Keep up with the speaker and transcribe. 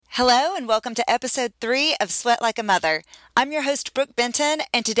Hello and welcome to episode 3 of Sweat Like a Mother. I'm your host, Brooke Benton,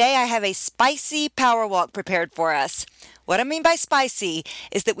 and today I have a spicy power walk prepared for us. What I mean by spicy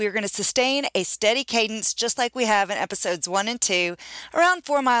is that we're going to sustain a steady cadence just like we have in episodes 1 and 2, around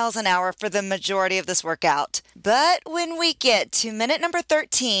 4 miles an hour for the majority of this workout. But when we get to minute number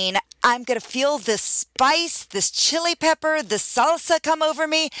 13, I'm going to feel this spice, this chili pepper, this salsa come over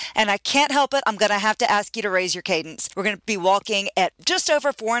me, and I can't help it. I'm going to have to ask you to raise your cadence. We're going to be walking at just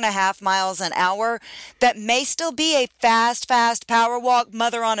over 4.5 miles an hour. That may still be a fast power walk,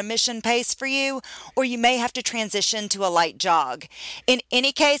 mother on a mission pace for you, or you may have to transition to a light jog. In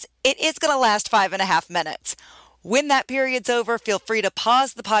any case, it is going to last 5.5 minutes. When that period's over, feel free to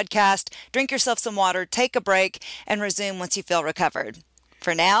pause the podcast, drink yourself some water, take a break, and resume once you feel recovered.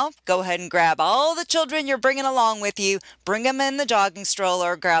 For now, go ahead and grab all the children you're bringing along with you, bring them in the jogging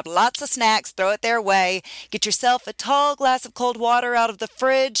stroller, grab lots of snacks, throw it their way, get yourself a tall glass of cold water out of the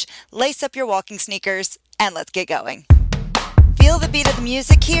fridge, lace up your walking sneakers, and let's get going. Feel the beat of the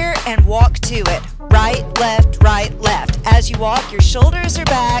music here and walk to it. Right, left. As you walk, your shoulders are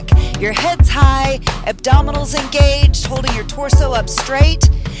back, your head's high, abdominals engaged, holding your torso up straight.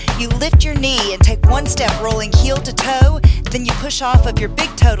 You lift your knee and take one step, rolling heel to toe. Then you push off of your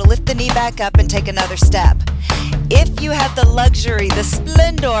big toe to lift the knee back up and take another step. If you have the luxury, the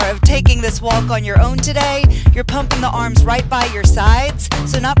splendor of taking this walk on your own today, you're pumping the arms right by your sides,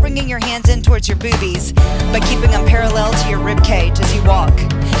 so not bringing your hands in towards your boobies, but keeping them parallel to your rib cage as you walk.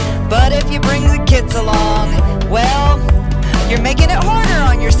 But if you bring the kids along, well, you're making it harder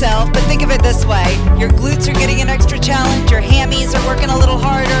on yourself, but think of it this way. Your glutes are getting an extra challenge, your hammies are working a little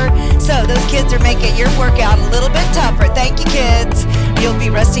harder, so those kids are making your workout a little bit tougher. Thank you, kids. You'll be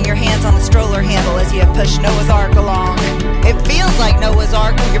resting your hands on the stroller handle as you push Noah's Ark along. It feels like Noah's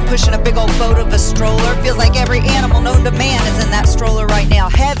Ark when you're pushing a big old boat of a stroller. It feels like every animal known to man is in that stroller right now,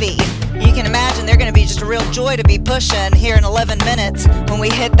 heavy. You can imagine they're going to be just a real joy to be pushing here in 11 minutes when we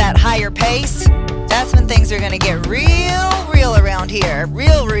hit that higher pace. That's when things are going to get real around here.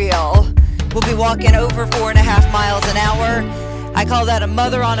 Real. We'll be walking over 4.5 miles an hour. I call that a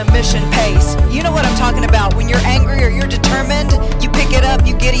mother on a mission pace. You know what I'm talking about. When you're angry or you're determined, you pick it up,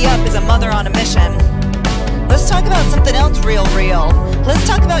 you giddy up as a mother on a mission. Let's talk about something else real. Let's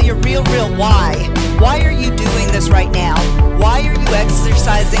talk about your real why. Why are you doing this right now? Why are you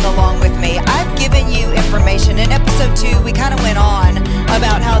exercising along with me? I've given you information. In episode 2, we kind of went on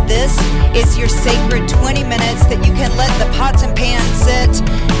about how this is your sacred 20 minutes that you can let the pots and pans sit.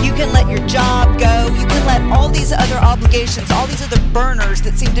 You can let your job go. You can let all these other obligations, all these other burners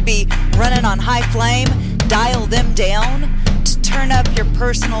that seem to be running on high flame, dial them down to turn up your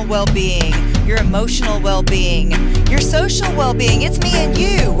personal well-being, your emotional well-being, your social well-being. It's me and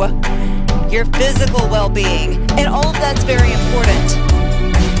you. Your physical well-being, and all of that's very important.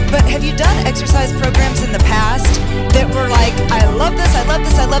 But have you done exercise programs in the past that were like, I love this,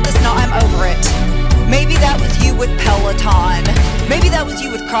 now I'm over it? Maybe that was you with Peloton. Maybe that was you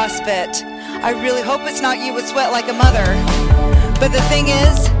with CrossFit. I really hope it's not you with Sweat Like a Mother. But the thing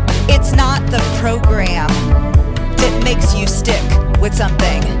is, it's not the program that makes you stick with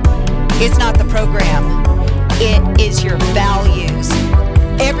something. It's not the program. It is your values.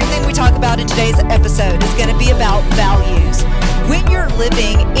 Everything we talk about in today's episode is going to be about values. When you're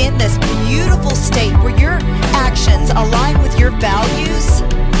living in this beautiful state where your actions align with your values,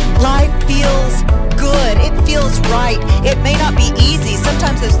 life feels good. It feels right. It may not be easy.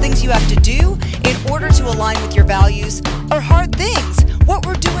 Sometimes those things you have to do in order to align with your values are hard things. What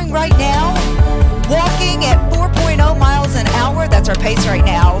we're doing right now, walking at 4.0 miles an hour, that's our pace right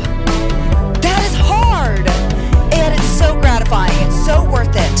now, that is hard. And it's so gratifying. It's so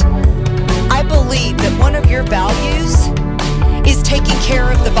worth it. I believe that one of your values is taking care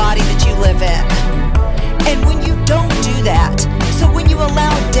of the body that you live in. And when you don't do that, so when you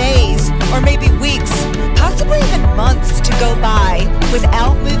allow days or maybe weeks, possibly even months to go by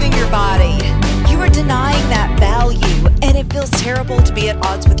without moving your body, you are denying that value, and it feels terrible to be at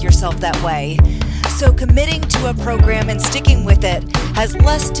odds with yourself that way. So committing to a program and sticking with it has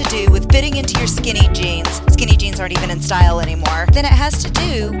less to do with fitting into your skinny jeans. Skinny jeans aren't even in style anymore. Than it has to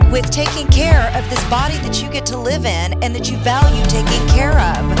do with taking care of this body that you get to live in and that you value taking care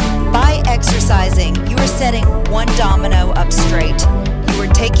of. By exercising, you are setting one domino up straight. You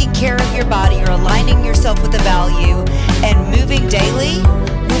are taking care of your body, you're aligning yourself with a value, and moving daily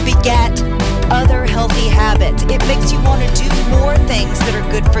will beget other healthy habits. It makes you want to do more things that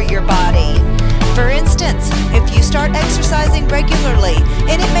are good for your body. For instance, if you start exercising regularly,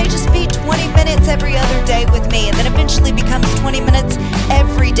 and it may just be 20 minutes every other day with me, and then eventually becomes 20 minutes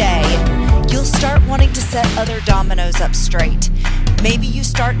every day, you'll start wanting to set other dominoes up straight. Maybe you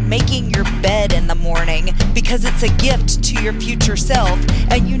start making your bed in the morning because it's a gift to your future self,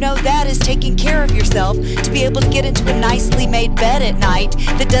 and you know that is taking care of yourself to be able to get into a nicely made bed at night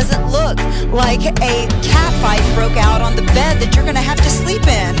that doesn't look like a cat fight broke out on the bed that you're going to have to sleep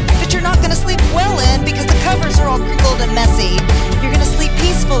in, that you're not going to sleep well in because the covers are all crinkled and messy. You're going to sleep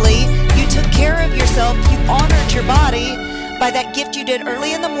peacefully. You took care of yourself. You honored your body by that gift you did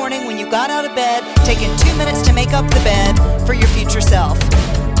early in the morning when you got out of bed, taking 2 minutes to make up the bed for your future self.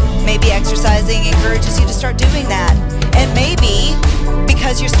 Maybe exercising encourages you to start doing that. And maybe,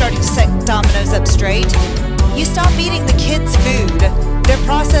 because you're starting to set dominoes up straight, you stop eating the kids' food. Their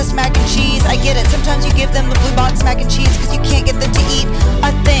processed mac and cheese, I get it. Sometimes you give them the blue box mac and cheese because you can't get them to eat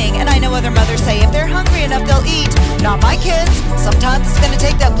a thing. And I know other mothers say if they're hungry enough, they'll eat. Not my kids. Sometimes it's going to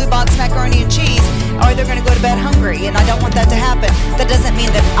take that blue box macaroni and cheese, or they're going to go to bed hungry, and I don't want that to happen. That doesn't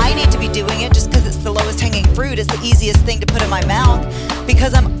mean that I need to be doing it just because it's the lowest hanging fruit. It's the easiest thing to put in my mouth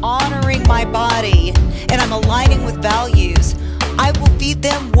because I'm honoring my body and I'm aligning with values. I will feed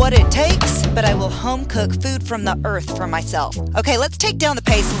them what it takes, but I will home cook food from the earth for myself. Okay, let's take down the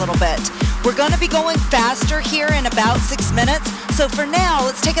pace a little bit. We're going to be going faster here in about 6 minutes. So for now,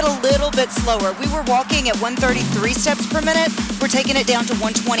 let's take it a little bit slower. We were walking at 133 steps per minute. We're taking it down to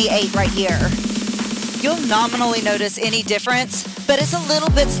 128 right here. You'll nominally notice any difference, but it's a little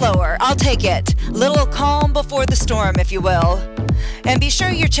bit slower. I'll take it. Little calm before the storm, if you will. And be sure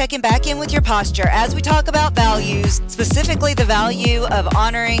you're checking back in with your posture as we talk about values, specifically the value of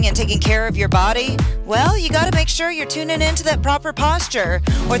honoring and taking care of your body. Well, you got to make sure you're tuning into that proper posture,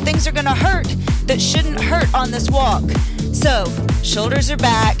 or things are going to hurt that shouldn't hurt on this walk. So, shoulders are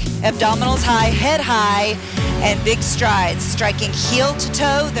back, abdominals high, head high, and big strides, striking heel to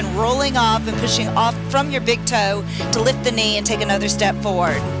toe, then rolling off and pushing off from your big toe to lift the knee and take another step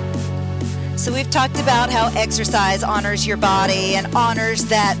forward. So we've talked about how exercise honors your body and honors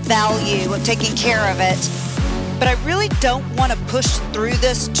that value of taking care of it. But I really don't want to push through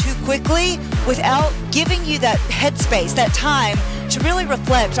this too quickly without giving you that headspace, that time to really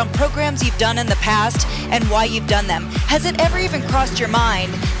reflect on programs you've done in the past and why you've done them. Has it ever even crossed your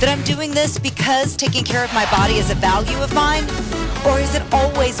mind that I'm doing this because taking care of my body is a value of mine? Or has it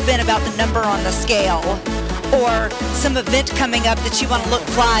always been about the number on the scale? Or some event coming up that you want to look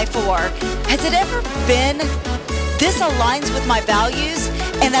fly for? Has it ever been, this aligns with my values,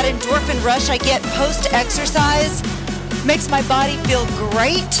 and that endorphin rush I get post-exercise makes my body feel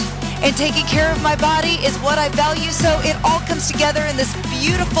great, and taking care of my body is what I value, so it all comes together in this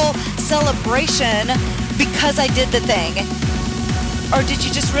beautiful celebration because I did the thing. Or did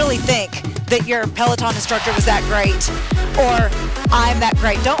you just really think that your Peloton instructor was that great? Or I'm that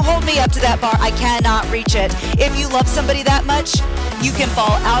great? Don't hold me up to that bar. I cannot reach it. If you love somebody that much, you can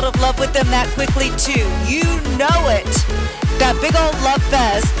fall out of love with them that quickly too. You know it. That big old love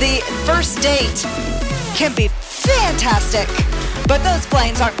fest, the first date, can be fantastic, but those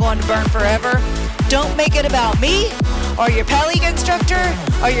flames aren't going to burn forever. Don't make it about me or your Peloton instructor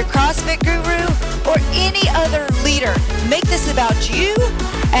or your CrossFit guru or any other leader. Make this about you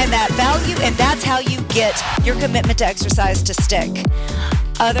and that value, and that's how you get your commitment to exercise to stick.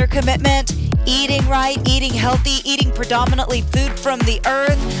 Other commitment, eating right, eating healthy, eating predominantly food from the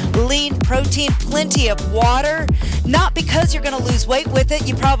earth, lean protein, plenty of water. Not because you're going to lose weight with it,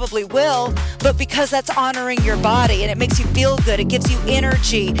 you probably will, but because that's honoring your body and it makes you feel good. It gives you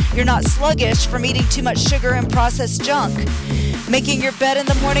energy. You're not sluggish from eating too much sugar and processed junk. Making your bed in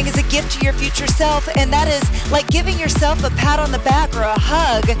the morning is a gift to your future self, and that is like giving yourself a pat on the back or a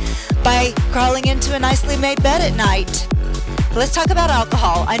hug by crawling into a nicely made bed at night. Let's talk about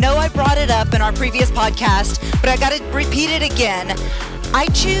alcohol. I know I brought it up in our previous podcast, but I got to repeat it again. I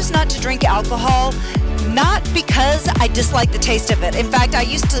choose not to drink alcohol, not because I dislike the taste of it. In fact, I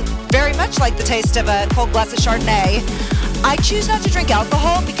used to very much like the taste of a cold glass of Chardonnay. I choose not to drink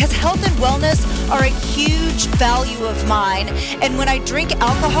alcohol because health and wellness are a huge value of mine. And when I drink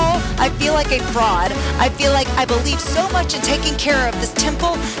alcohol, I feel like a fraud. I feel like I believe so much in taking care of this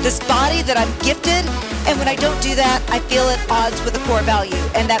temple, this body that I'm gifted. And when I don't do that, I feel at odds with a core value,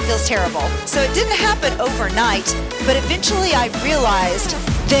 and that feels terrible. So it didn't happen overnight, but eventually I realized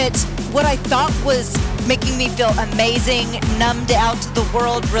that what I thought was making me feel amazing, numbed out to the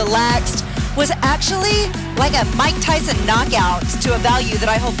world, relaxed, was actually like a Mike Tyson knockout to a value that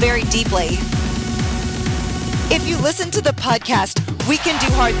I hold very deeply. If you listen to the podcast, We Can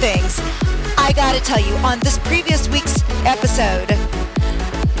Do Hard Things, I gotta tell you, on this previous week's episode,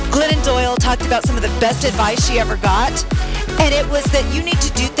 Glennon Doyle talked about some of the best advice she ever got, and it was that you need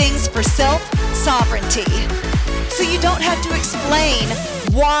to do things for self-sovereignty. So you don't have to explain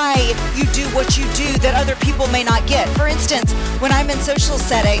why you do what you do that other people may not get. For instance, when I'm in social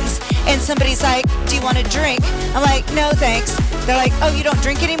settings and somebody's like, do you want a drink? I'm like, no, thanks. They're like, oh, you don't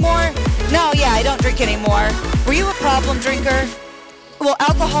drink anymore? No, yeah, I don't drink anymore. Were you a problem drinker? Well,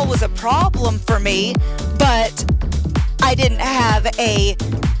 alcohol was a problem for me, but I didn't have a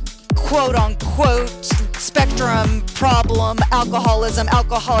quote-unquote spectrum problem, alcoholism,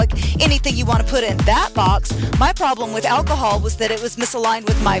 alcoholic, anything you want to put in that box. My problem with alcohol was that it was misaligned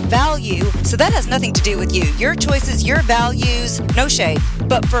with my value, so that has nothing to do with you. Your choices, your values, no shade.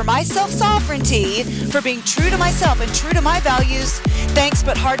 But for my self-sovereignty, for being true to myself and true to my values, thanks,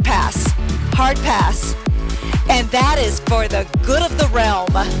 but hard pass. Hard pass. And that is for the good of the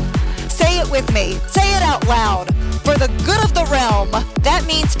realm. Say it with me. Say it out loud. For the good of the realm. That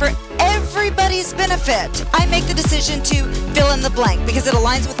means for everybody's benefit. I make the decision to fill in the blank because it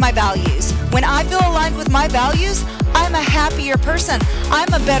aligns with my values. When I feel aligned with my values, I'm a happier person.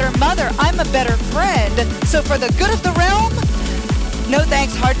 I'm a better mother. I'm a better friend. So for the good of the realm, no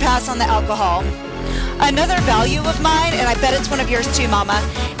thanks, hard pass on the alcohol. Another value of mine, and I bet it's one of yours too, Mama,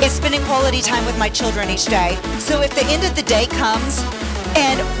 is spending quality time with my children each day. So if the end of the day comes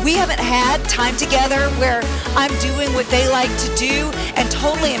and we haven't had time together where I'm doing what they like to do and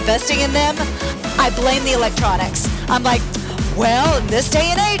totally investing in them, I blame the electronics. I'm like, well, in this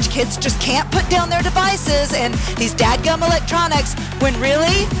day and age, kids just can't put down their devices and these dadgum electronics, when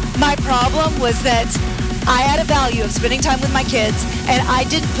really my problem was that I had a value of spending time with my kids, and I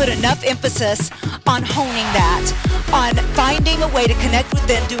didn't put enough emphasis on honing that, on finding a way to connect with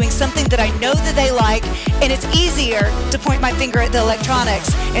them, doing something that I know that they like, and it's easier to point my finger at the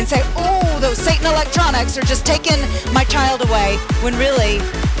electronics and say, oh, those Satan electronics are just taking my child away, when really,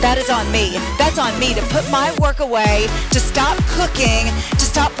 that is on me. That's on me to put my work away, to stop cooking, to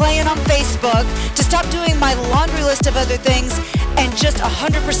stop playing on Facebook, to stop doing my laundry list of other things, and just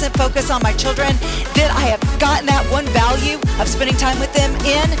 100% focus on my children. Then I have gotten that one value of spending time with them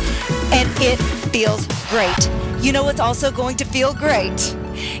in, and it feels great. You know what's also going to feel great?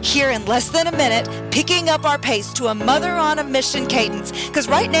 Here in less than a minute, picking up our pace to a Mother on a Mission cadence. Because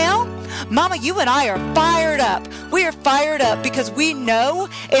right now, Mama, you and I are fired up. We are fired up because we know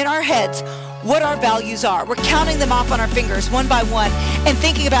in our heads what our values are. We're counting them off on our fingers one by one and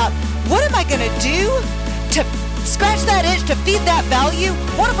thinking about, what am I going to do to scratch that itch, to feed that value?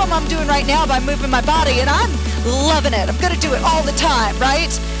 One of them I'm doing right now by moving my body, and I'm loving it. I'm going to do it all the time,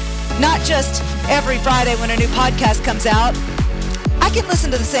 right? Not just every Friday when a new podcast comes out. I can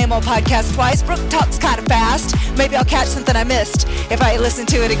listen to the same old podcast twice. Brooke talks kind of fast. Maybe I'll catch something I missed if I listen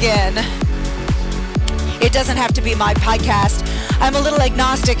to it again. It doesn't have to be my podcast. I'm a little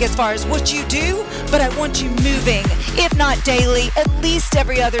agnostic as far as what you do, but I want you moving, if not daily, at least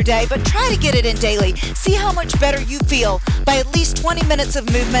every other day, but try to get it in daily. See how much better you feel by at least 20 minutes of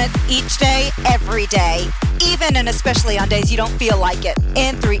movement each day, every day, even and especially on days you don't feel like it.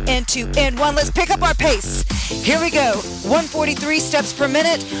 In 3, in 2, in 1. Let's pick up our pace. Here we go. 143 steps per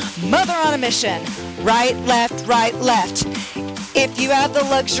minute. Mother on a mission. Right, left, right, left. If you have the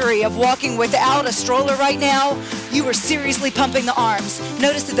luxury of walking without a stroller right now, you are seriously pumping the arms.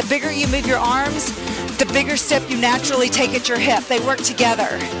 Notice that the bigger you move your arms, the bigger step you naturally take at your hip. They work together.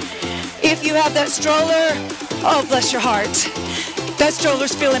 If you have that stroller, oh, bless your heart. That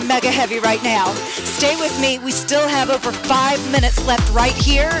stroller's feeling mega heavy right now. Stay with me. We still have over 5 minutes left right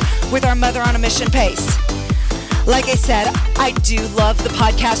here with our Mother on a Mission pace. Like I said, I do love the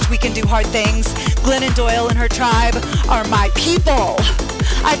podcast We Can Do Hard Things. Glennon Doyle and her tribe are my people.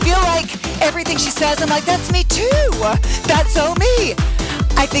 I feel like everything she says, I'm like, that's me too. That's so me.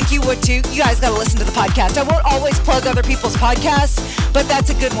 I think you would too. You guys got to listen to the podcast. I won't always plug other people's podcasts, but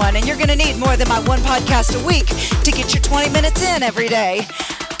that's a good one. And you're going to need more than my one podcast a week to get your 20 minutes in every day.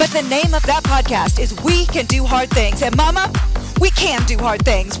 But the name of that podcast is We Can Do Hard Things. And Mama, we can do hard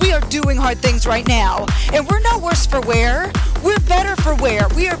things. We are doing hard things right now. And we're no worse for wear. We're better for wear.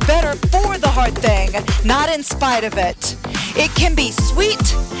 We are better for the hard thing, not in spite of it. It can be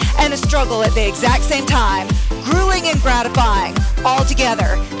sweet and a struggle at the exact same time. Grueling and gratifying all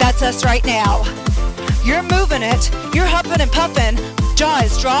together. That's us right now. You're moving it. You're huffing and puffing. Jaw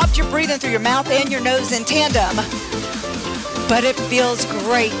is dropped. You're breathing through your mouth and your nose in tandem. But it feels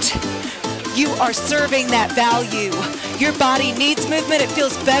great. You are serving that value. Your body needs movement. It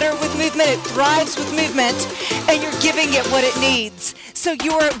feels better with movement. It thrives with movement. And you're giving it what it needs. So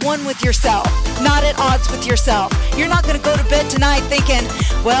you are at one with yourself, not at odds with yourself. You're not going to go to bed tonight thinking,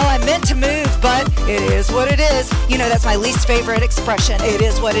 well, I meant to move, but it is what it is. You know, that's my least favorite expression. It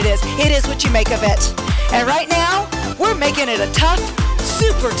is what it is. It is what you make of it. And right now, we're making it a tough,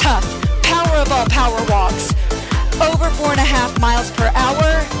 super tough, power of all power walks. over 4.5 miles per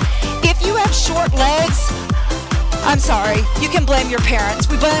hour. If you have short legs, I'm sorry, you can blame your parents.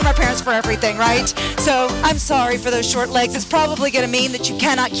 We blame our parents for everything, right? So I'm sorry for those short legs. It's probably going to mean that you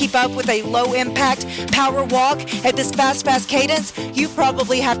cannot keep up with a low impact power walk at this fast cadence. You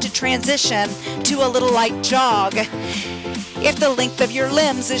probably have to transition to a little light jog if the length of your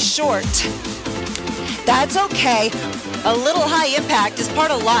limbs is short. That's okay. A little high impact is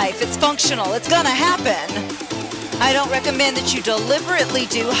part of life. It's functional. It's going to happen. I don't recommend that you deliberately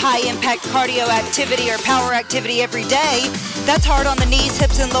do high-impact cardio activity or power activity every day. That's hard on the knees,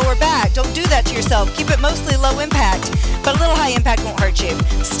 hips, and lower back. Don't do that to yourself. Keep it mostly low impact, but a little high impact won't hurt you.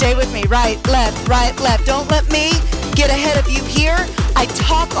 Stay with me. Right, left, right, left. Don't let me get ahead of you here. I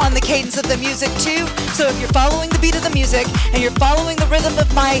talk on the cadence of the music too, so if you're following the beat of the music and you're following the rhythm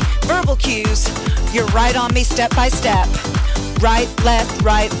of my verbal cues, you're right on me step by step. Right, left,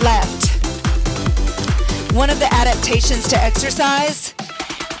 right, left. One of the adaptations to exercise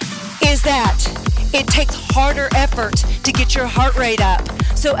is that it takes harder effort to get your heart rate up.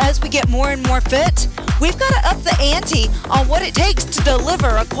 So as we get more and more fit, we've got to up the ante on what it takes to deliver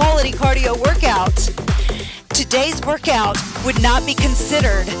a quality cardio workout. Today's workout would not be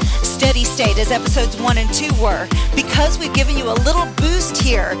considered steady state as episodes 1 and 2 were, because we've given you a little boost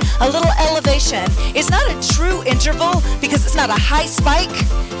here, a little elevation. It's not a true interval because it's not a high spike,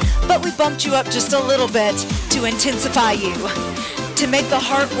 but we bumped you up just a little bit to intensify you, to make the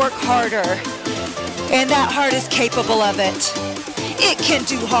heart work harder. And that heart is capable of it. It can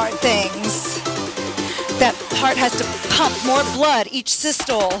do hard things. That heart has to pump more blood each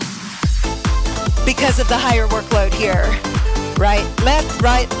systole because of the higher workload here. Right,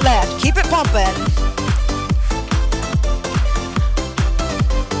 left. Keep it pumping.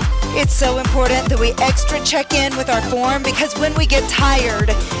 It's so important that we extra check in with our form, because when we get tired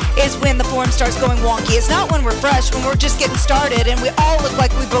is when the form starts going wonky. It's not when we're fresh, when we're just getting started and we all look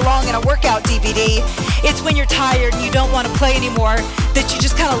like we belong in a workout DVD. It's when you're tired and you don't want to play anymore that you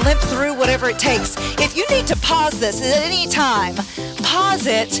just kind of limp through whatever it takes. If you need to pause this at any time, pause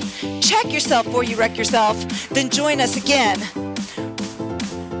it, check yourself before you wreck yourself, then join us again.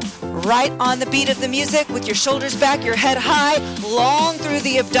 Right on the beat of the music with your shoulders back, your head high, long through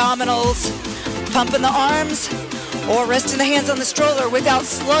the abdominals, pumping the arms, or resting the hands on the stroller without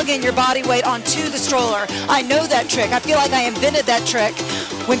slugging your body weight onto the stroller. I know that trick. I feel like I invented that trick.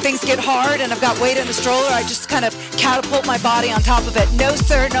 When things get hard and I've got weight in the stroller, I just kind of catapult my body on top of it. No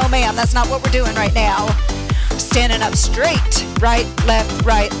sir, no ma'am, that's not what we're doing right now. Standing up straight, right, left,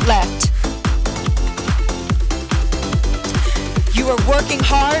 right, left. You are working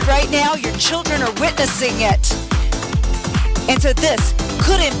hard right now. Your children are witnessing it. And so this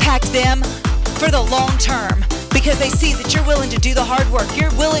could impact them for the long term, because they see that you're willing to do the hard work.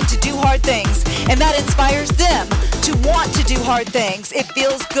 You're willing to do hard things. And that inspires them to want to do hard things. It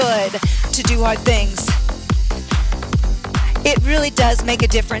feels good to do hard things. It really does make a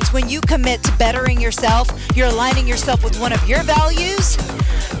difference. When you commit to bettering yourself, you're aligning yourself with one of your values,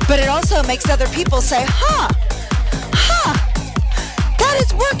 but it also makes other people say, that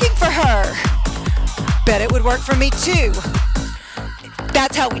is working for her. Bet it would work for me too.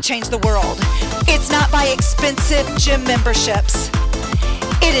 That's how we change the world. It's not by expensive gym memberships.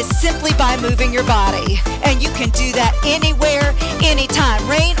 It is simply by moving your body. And you can do that anywhere, anytime,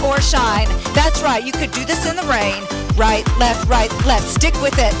 rain or shine. That's right, you could do this in the rain. Right, left. Stick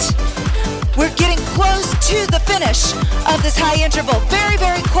with it. We're getting close to the finish of this high interval. Very,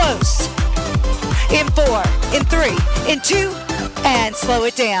 very close. In 4, in 3, in 2, and slow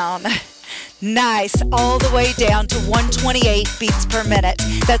it down. Nice, all the way down to 128 beats per minute.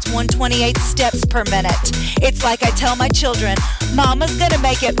 That's 128 steps per minute. It's like I tell my children, Mama's gonna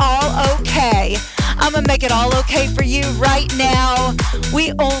make it all okay. I'm gonna make it all okay for you right now.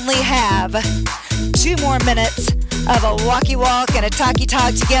 We only have 2 more minutes of a walkie walk and a talkie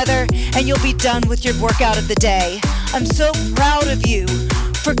talk together, and you'll be done with your workout of the day. I'm so proud of you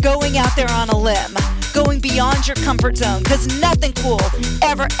for going out there on a limb, going beyond your comfort zone, because nothing cool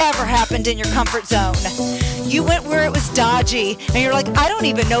ever happened in your comfort zone. You went where it was dodgy, and you're like, I don't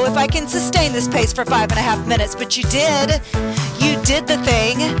even know if I can sustain this pace for 5.5 minutes, but you did. You did the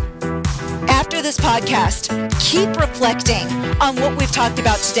thing. After this podcast, keep reflecting on what we've talked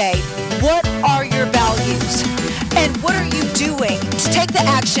about today. What are your values? And what are you doing to take the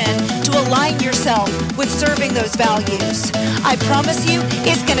action to align yourself with serving those values? I promise you,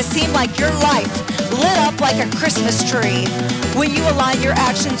 it's going to seem like your life lit up like a Christmas tree when you align your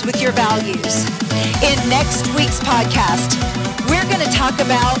actions with your values. In next week's podcast, we're going to talk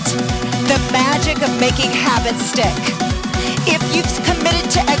about the magic of making habits stick. If you've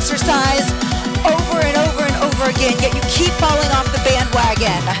committed to exercise over and over and over over again, yet you keep falling off the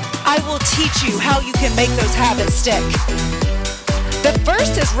bandwagon. I will teach you how you can make those habits stick. The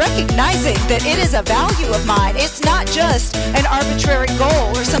first is recognizing that it is a value of mine. It's not just an arbitrary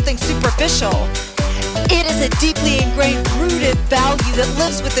goal or something superficial. It is a deeply ingrained, rooted value that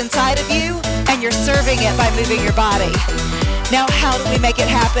lives within inside of you, and you're serving it by moving your body. Now, how do we make it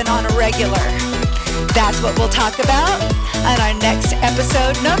happen on a regular? That's what we'll talk about on our next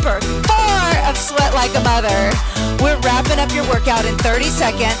episode, number 4 of Sweat Like a Mother. We're wrapping up your workout in 30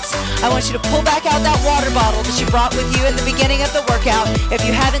 seconds. I want you to pull back out that water bottle that you brought with you at the beginning of the workout. If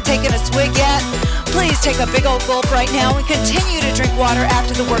you haven't taken a swig yet, please take a big old gulp right now and continue to drink water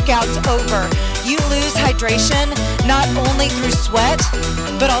after the workout's over. You lose hydration not only through sweat,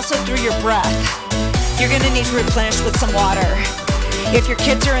 but also through your breath. You're going to need to replenish with some water. If your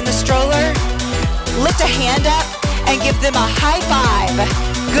kids are in the stroller, lift a hand up and give them a high five.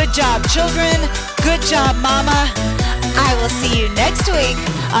 Good job, children. Good job, mama. I will see you next week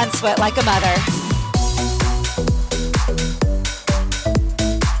on Sweat Like a Mother.